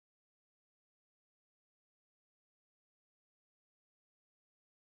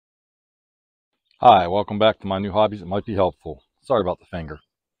Hi, welcome back to my new hobbies that might be helpful. Sorry about the finger.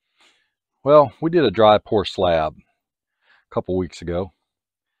 Well, we did a dry pour slab a couple weeks ago,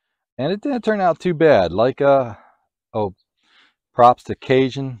 and it didn't turn out too bad. Props to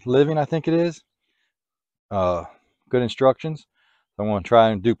Cajun Living, I think it is. Good instructions. I'm going to try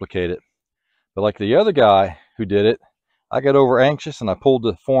and duplicate it. But like the other guy who did it, I got over anxious and I pulled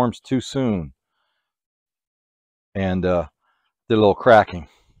the forms too soon, and did a little cracking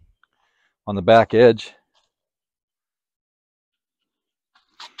on the back edge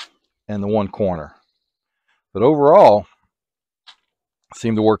and the one corner. But overall, it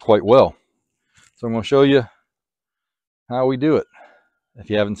seemed to work quite well. So I'm going to show you how we do it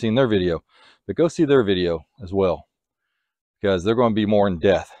if you haven't seen their video. But go see their video as well, because they're going to be more in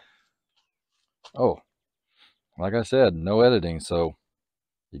depth. Oh, like I said, no editing, so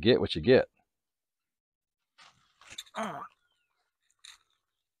you get what you get.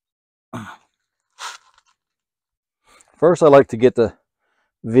 First, I like to get the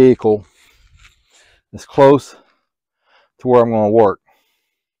vehicle as close to where I'm going to work,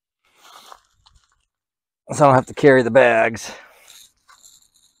 so I don't have to carry the bags.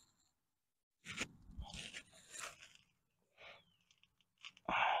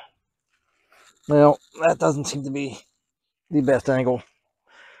 Well, that doesn't seem to be the best angle.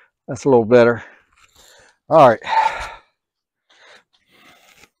 That's a little better. All right.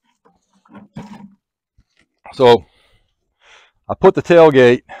 So I put the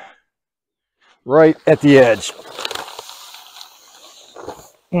tailgate right at the edge.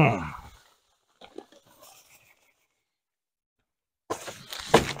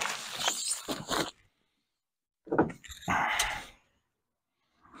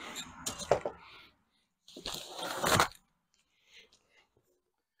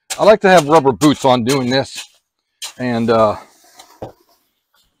 I like to have rubber boots on doing this, and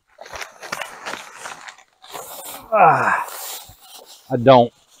I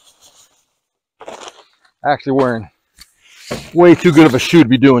don't. Actually wearing way too good of a shoe to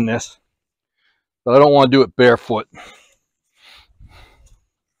be doing this, but I don't want to do it barefoot.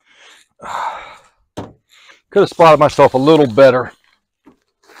 Could have spotted myself a little better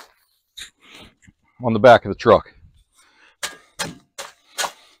on the back of the truck.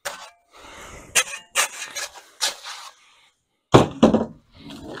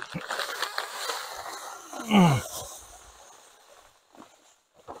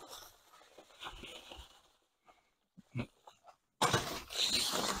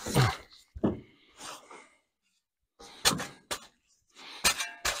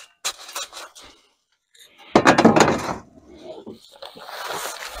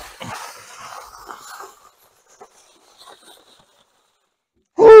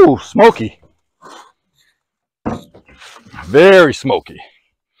 Ooh, smoky. Very smoky.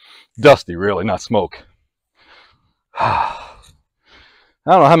 Dusty, really, not smoke. I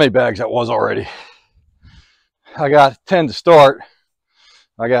don't know how many bags that was already. I got 10 to start.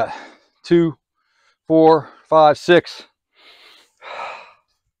 I got 2, 4, 5, 6.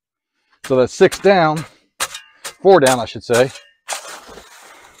 So that's 6 down. 4 down, I should say.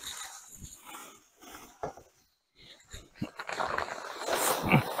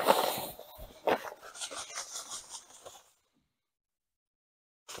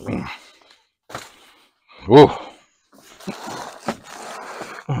 Ooh.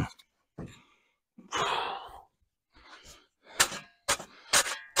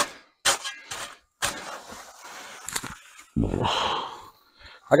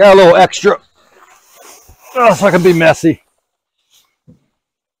 I got a little extra, so I can be messy.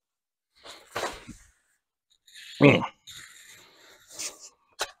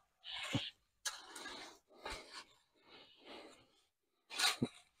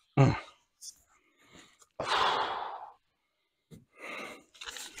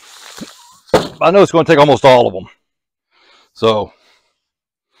 I know it's going to take almost all of them. So,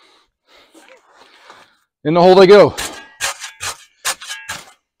 in the hole they go.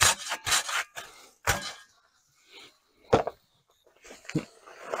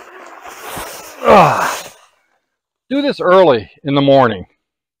 Do this early in the morning.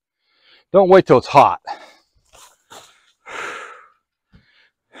 Don't wait till it's hot.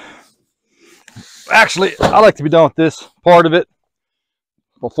 Actually, I like to be done with this part of it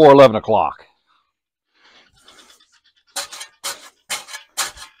before 11 o'clock.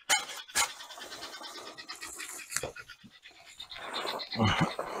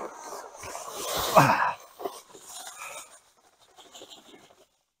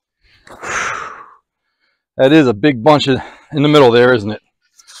 That is a big bunch in the middle there, isn't it?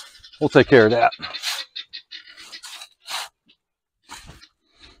 We'll take care of that.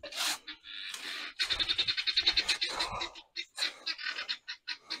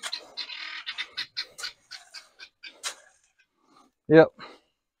 Yep.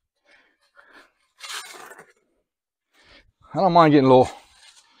 I don't mind getting a little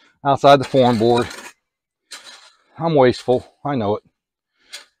outside the form board. I'm wasteful, I know it.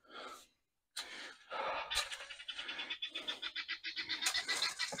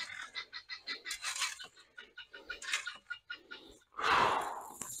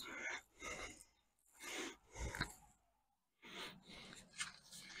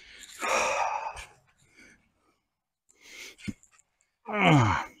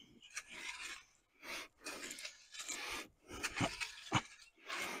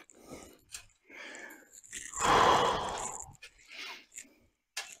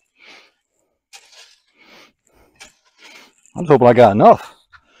 I'm hoping I got enough.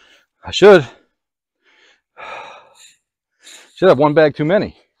 I should have one bag too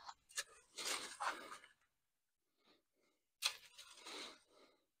many.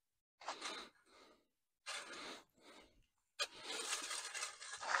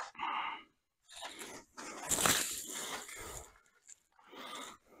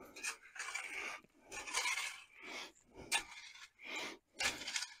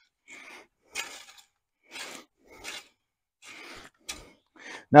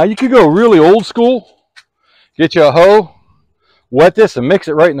 Now you could go really old school, get you a hoe, wet this and mix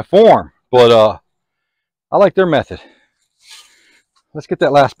it right in the form, but I like their method. Let's get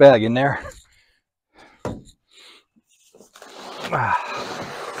that last bag in there.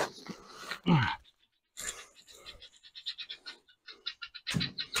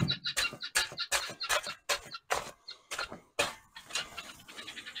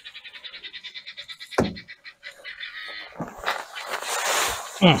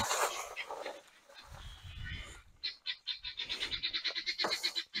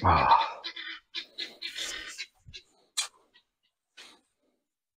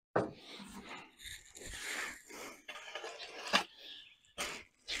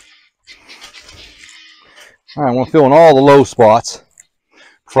 All right, I'm going to fill in all the low spots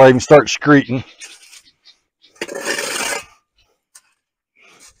before I even start screeting.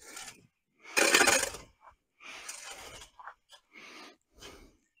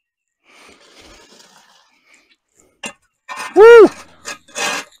 Woo!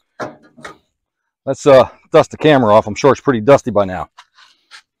 Let's dust the camera off. I'm sure it's pretty dusty by now.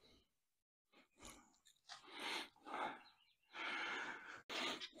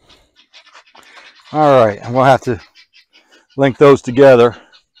 All right, I'm going to have to link those together.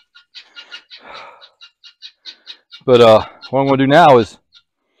 But what I'm going to do now is,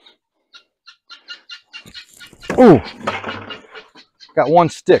 ooh, got one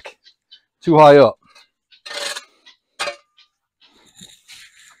stick too high up.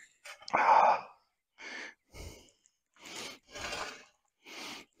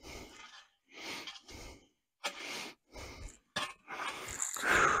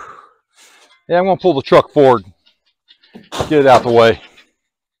 Yeah, I'm going to pull the truck forward, get it out the way.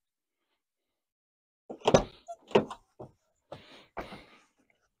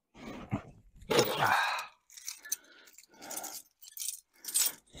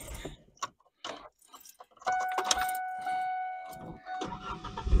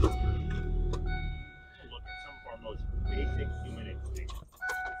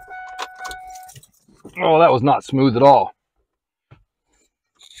 Oh, that was not smooth at all.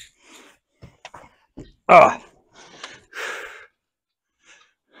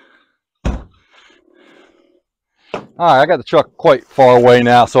 All right, I got the truck quite far away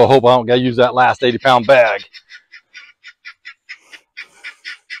now, so I hope I don't got to use that last 80-pound bag.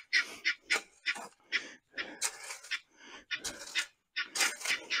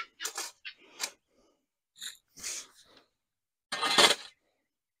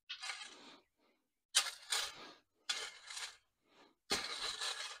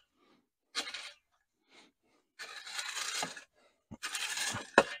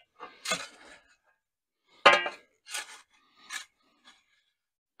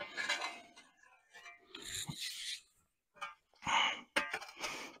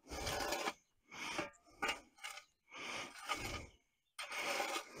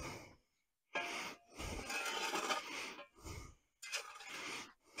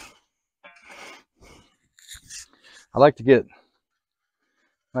 I like to get,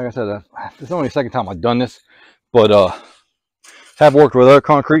 like I said, this is only the second time I've done this, but have worked with other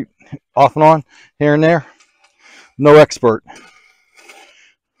concrete off and on here and there. No expert,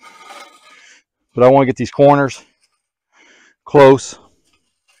 but I want to get these corners close.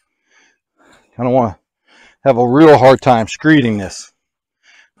 I don't want to have a real hard time screeding this.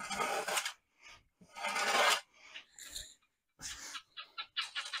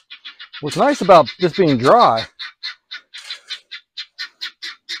 What's nice about this being dry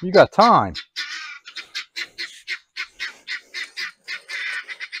You got time.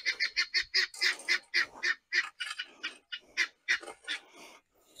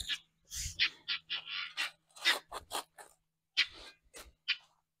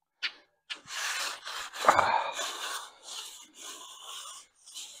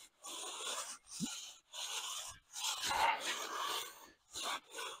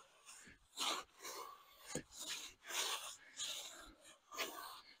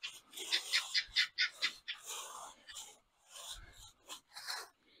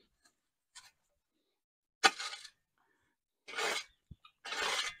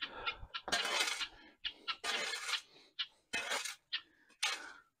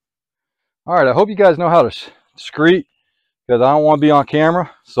 All right, I hope you guys know how to screed, because I don't want to be on camera.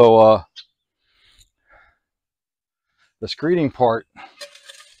 So the screeding part,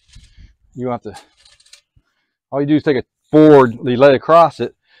 you have to, all you do is take a board, you lay it across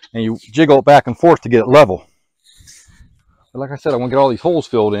it, and you jiggle it back and forth to get it level. But like I said, I want to get all these holes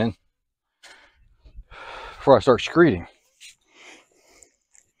filled in before I start screeding.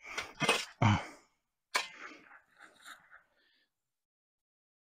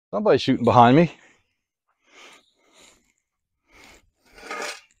 Somebody's shooting behind me.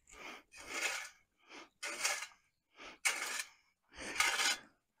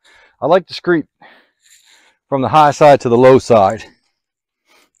 I like to screed from the high side to the low side.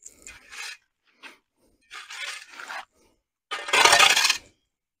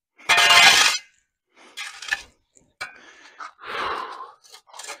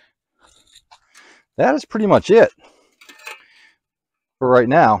 That is pretty much it for right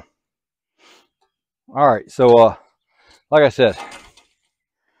now. All right, so like I said,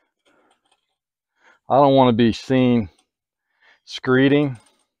 I don't want to be seen screeding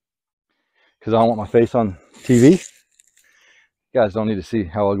because I don't want my face on TV. You guys don't need to see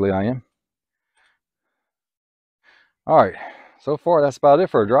how ugly I am. All right, so far that's about it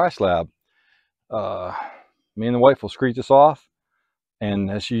for a dry slab. Me and the wife will screed this off, and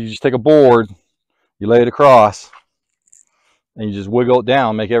as you just take a board, you lay it across, and you just wiggle it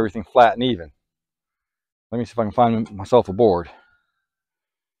down, make everything flat and even. Let me see if I can find myself a board.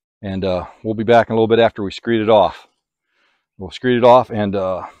 And we'll be back in a little bit after we screed it off. We'll screed it off and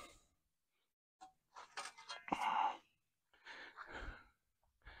got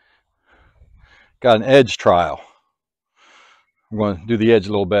an edge trial. I'm going to do the edge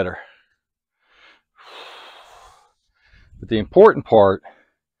a little better. But the important part,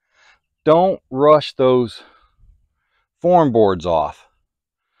 don't rush those form boards off.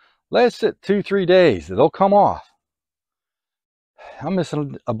 Let it sit 2-3 days. They'll come off. I'm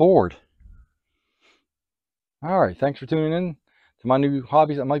missing a board. All right, thanks for tuning in to my new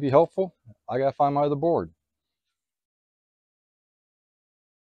hobbies that might be helpful. I gotta find my other board.